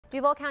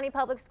Duval County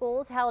Public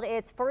Schools held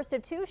its first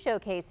of two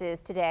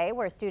showcases today,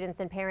 where students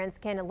and parents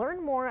can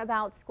learn more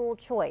about school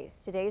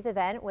choice. Today's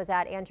event was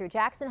at Andrew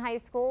Jackson High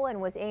School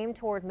and was aimed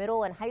toward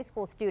middle and high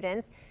school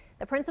students.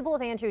 The principal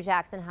of Andrew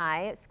Jackson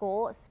High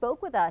School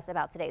spoke with us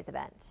about today's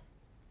event.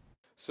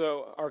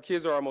 So our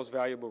kids are our most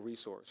valuable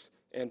resource,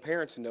 and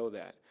parents know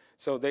that.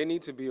 So they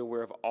need to be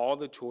aware of all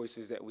the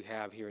choices that we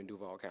have here in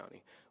Duval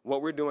County.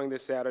 What we're doing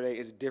this Saturday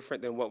is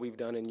different than what we've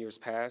done in years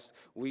past.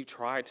 We've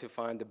tried to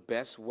find the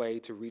best way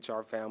to reach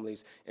our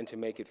families and to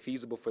make it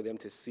feasible for them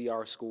to see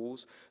our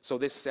schools. So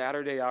this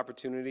Saturday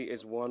opportunity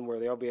is one where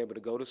they'll be able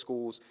to go to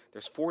schools.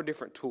 There's 4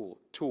 different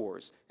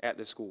tours at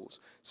the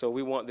schools. So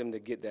we want them to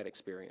get that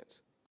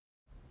experience.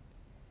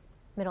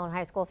 Middle and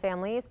high school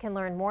families can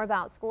learn more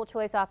about school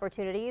choice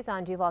opportunities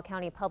on Duval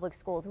County Public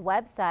Schools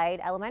website.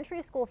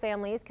 Elementary school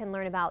families can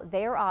learn about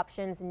their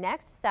options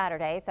next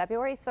Saturday,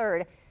 February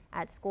 3rd,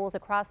 at schools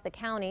across the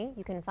county.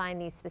 You can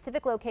find these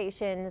specific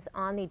locations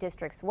on the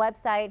district's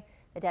website.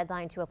 The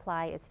deadline to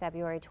apply is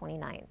February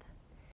 29th.